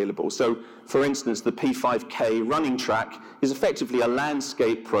become available. So, for instance, the P5K running track is effectively a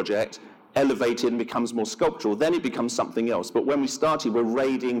landscape project, elevated and becomes more sculptural. Then it becomes something else. But when we started, we're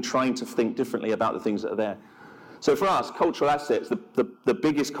raiding, trying to think differently about the things that are there. So for us, cultural assets, the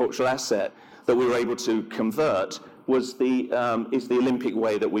biggest cultural asset that we were able to convert is the Olympic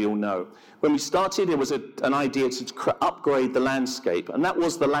Way that we all know. When we started, it was an idea to upgrade the landscape, and that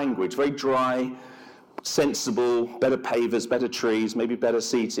was the language, very dry, sensible, better pavers, better trees, maybe better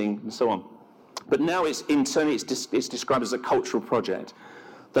seating, and so on. But now it's described as a cultural project.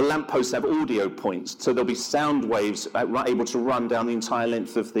 The lampposts have audio points, so there'll be sound waves able to run down the entire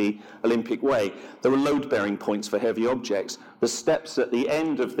length of the Olympic Way. There are load-bearing points for heavy objects. The steps at the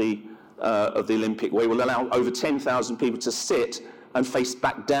end of the Olympic Way will allow over 10,000 people to sit and face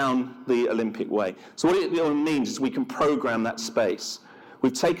back down the Olympic Way. So what it means is we can program that space.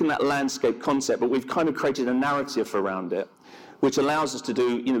 We've taken that landscape concept, but we've kind of created a narrative around it, which allows us to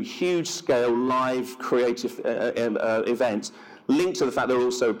do huge-scale, live, creative events, linked to the fact there will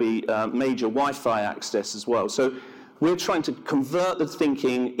also be major Wi-Fi access as well. So we're trying to convert the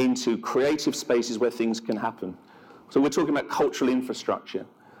thinking into creative spaces where things can happen. So we're talking about cultural infrastructure.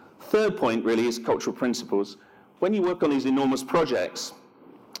 Third point really is cultural principles. When you work on these enormous projects,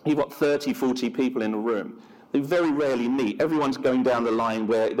 you've got 30, 40 people in a room. They very rarely meet. Everyone's going down the line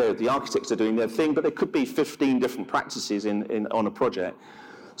where the architects are doing their thing, but there could be 15 different practices on a project.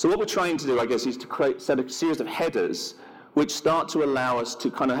 So what we're trying to do, I guess, is to set a series of headers which start to allow us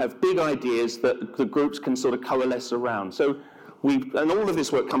to kind of have big ideas that the groups can sort of coalesce around. So and all of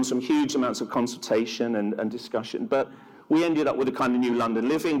this work comes from huge amounts of consultation and discussion, but we ended up with a kind of new London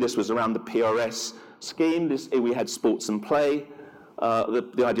living. This was around the PRS scheme. We had sports and play,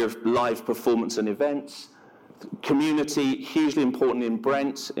 the idea of live performance and events. Community, hugely important in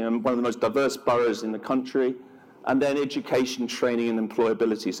Brent, one of the most diverse boroughs in the country, and then education, training, and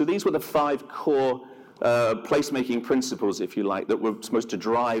employability. So these were the 5 core placemaking principles, if you like, that were supposed to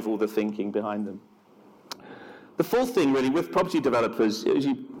drive all the thinking behind them. The fourth thing, really, with property developers, as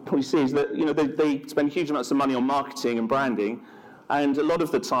you probably see, is that they spend huge amounts of money on marketing and branding, and a lot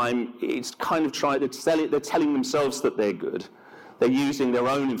of the time, it's kind of trying to sell it. They're telling themselves that they're good. They're using their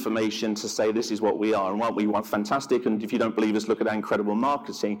own information to say this is what we are and what we want, fantastic, and if you don't believe us, look at our incredible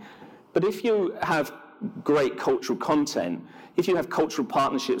marketing. But if you have great cultural content, if you have cultural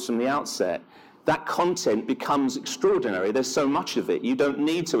partnerships from the outset, that content becomes extraordinary. There's so much of it. You don't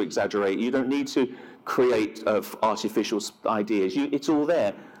need to exaggerate. You don't need to create artificial ideas. It's all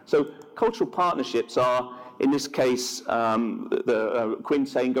there. So cultural partnerships are, in this case,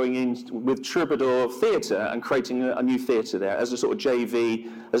 Quintain going in with Troubadour Theatre and creating a new theatre there as a sort of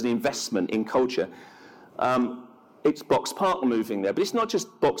JV, as an investment in culture. It's Box Park moving there, but it's not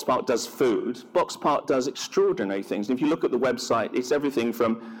just Box Park does food. Box Park does extraordinary things. And if you look at the website, it's everything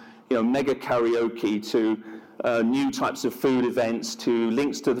from mega karaoke to new types of food events to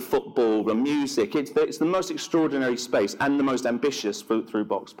links to the football and music. It's the most extraordinary space and the most ambitious through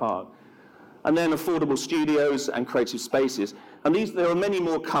Box Park. And then affordable studios and creative spaces. And there are many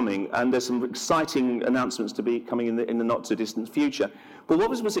more coming, and there's some exciting announcements to be coming in the not-too-distant future. But what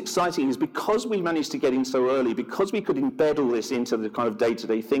was exciting is because we managed to get in so early, because we could embed all this into the kind of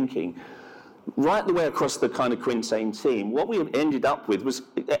day-to-day thinking, right the way across the kind of Quintain team, what we ended up with was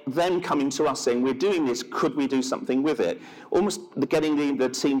them coming to us saying, we're doing this, could we do something with it? Almost getting the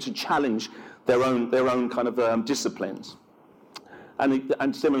team to challenge their own kind of disciplines.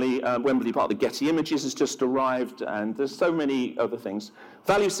 And similarly, Wembley Park, the Getty Images has just arrived, and there's so many other things.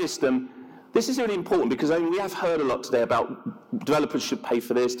 Value system, this is really important because we have heard a lot today about developers should pay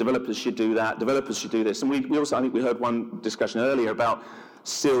for this, developers should do that, developers should do this. And we also, I think we heard one discussion earlier about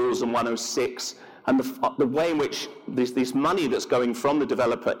Sills and 106, and the way in which this money that's going from the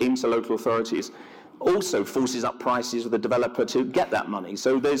developer into local authorities also forces up prices of the developer to get that money.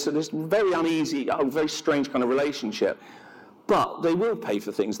 So there's this very uneasy, very strange kind of relationship. But they will pay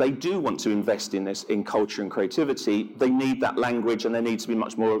for things. They do want to invest in this, in culture and creativity. They need that language, and there needs to be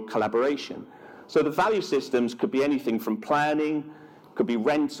much more collaboration. So the value systems could be anything from planning, could be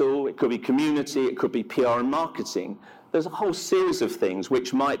rental, it could be community, it could be PR and marketing. There's a whole series of things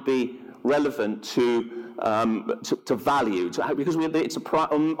which might be relevant to value, because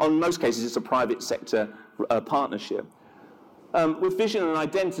on most cases it's a private sector partnership. With vision and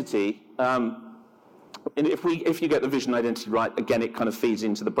identity. And if you get the vision identity right, again, it kind of feeds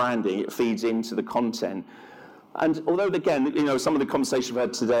into the branding, it feeds into the content. And although, again, some of the conversation we've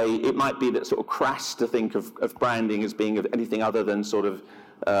had today, it might be that sort of crass to think of branding as being anything other than sort of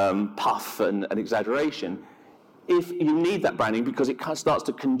puff and exaggeration. If you need that branding because it kind of starts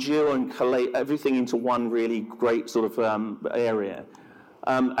to congeal and collate everything into one really great sort of area.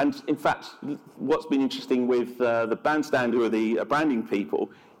 And in fact, what's been interesting with the Bandstand, who are the branding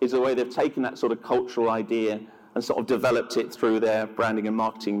people, is the way they've taken that sort of cultural idea and sort of developed it through their branding and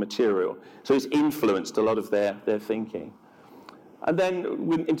marketing material. So it's influenced a lot of their thinking. And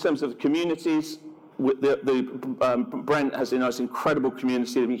then in terms of communities, Brent has this incredible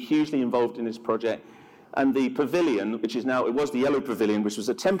community. They've been hugely involved in this project. And the pavilion, which is now, it was the Yellow Pavilion, which was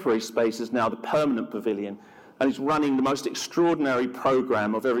a temporary space, is now the permanent pavilion. And it's running the most extraordinary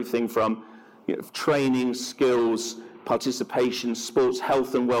program of everything from training, skills, participation, sports,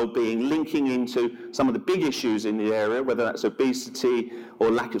 health and well-being, linking into some of the big issues in the area, whether that's obesity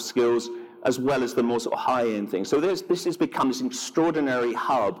or lack of skills, as well as the more sort of high-end things. So this has become this extraordinary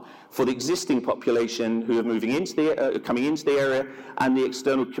hub for the existing population who are coming into the area, and the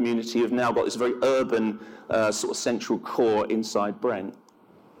external community have now got this very urban sort of central core inside Brent.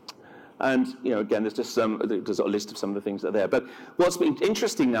 And again, there's just there's a list of some of the things that are there. But what's been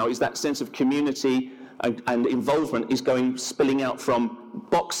interesting now is that sense of community and involvement is spilling out from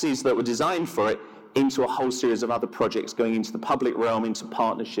boxes that were designed for it into a whole series of other projects going into the public realm, into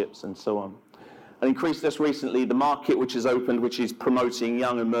partnerships and so on. And increased this recently, the market which has opened, which is promoting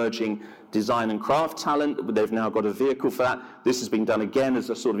young emerging design and craft talent. They've now got a vehicle for that. This has been done again as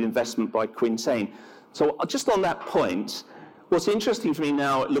a sort of investment by Quintain. So just on that point, what's interesting for me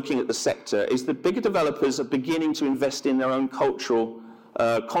now looking at the sector is that bigger developers are beginning to invest in their own cultural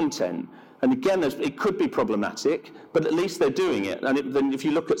content. And again, it could be problematic, but at least they're doing it. And then if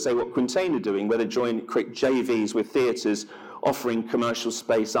you look at, say, what Quintain are doing, where they create JVs with theatres, offering commercial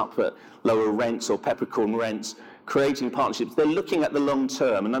space up at lower rents or peppercorn rents, creating partnerships, they're looking at the long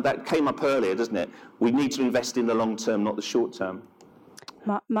term. And that came up earlier, doesn't it? We need to invest in the long term, not the short term.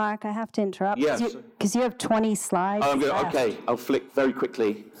 Mark, I have to interrupt. Yes. Because you have 20 slides left. Okay, I'll flick very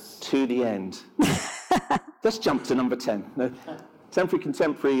quickly to the end. Let's jump to number 10. No. Temporary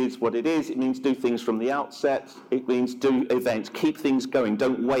contemporary is what it is. It means do things from the outset. It means do events, keep things going.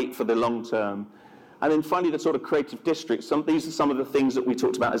 Don't wait for the long term. And then finally, the sort of creative district. These are some of the things that we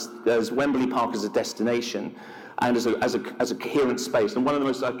talked about as Wembley Park as a destination and as a coherent space. And one of the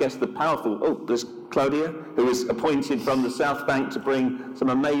most, I guess, the powerful. There's Claudia, who was appointed from the South Bank to bring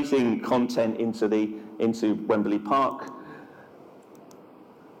some amazing content into Wembley Park.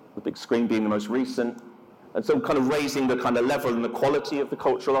 The big screen being the most recent. And so kind of raising the kind of level and the quality of the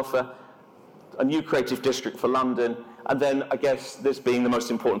cultural offer, a new creative district for London, and then I guess this being the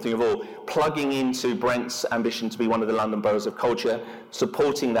most important thing of all, plugging into Brent's ambition to be one of the London boroughs of culture,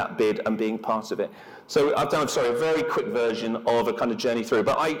 supporting that bid and being part of it. So I've done, a very quick version of a kind of journey through,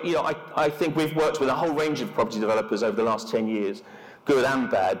 but I think we've worked with a whole range of property developers over the last 10 years, good and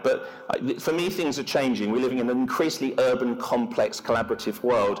bad, but for me things are changing. We're living in an increasingly urban, complex, collaborative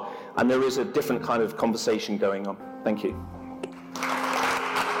world, and there is a different kind of conversation going on. Thank you.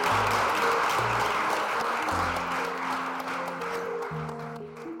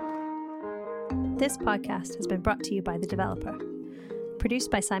 This podcast has been brought to you by The Developer, produced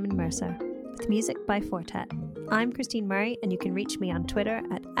by Simon Mercer, with music by Fortet. I'm Christine Murray, and you can reach me on Twitter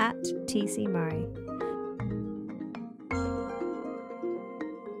at @TCMurray.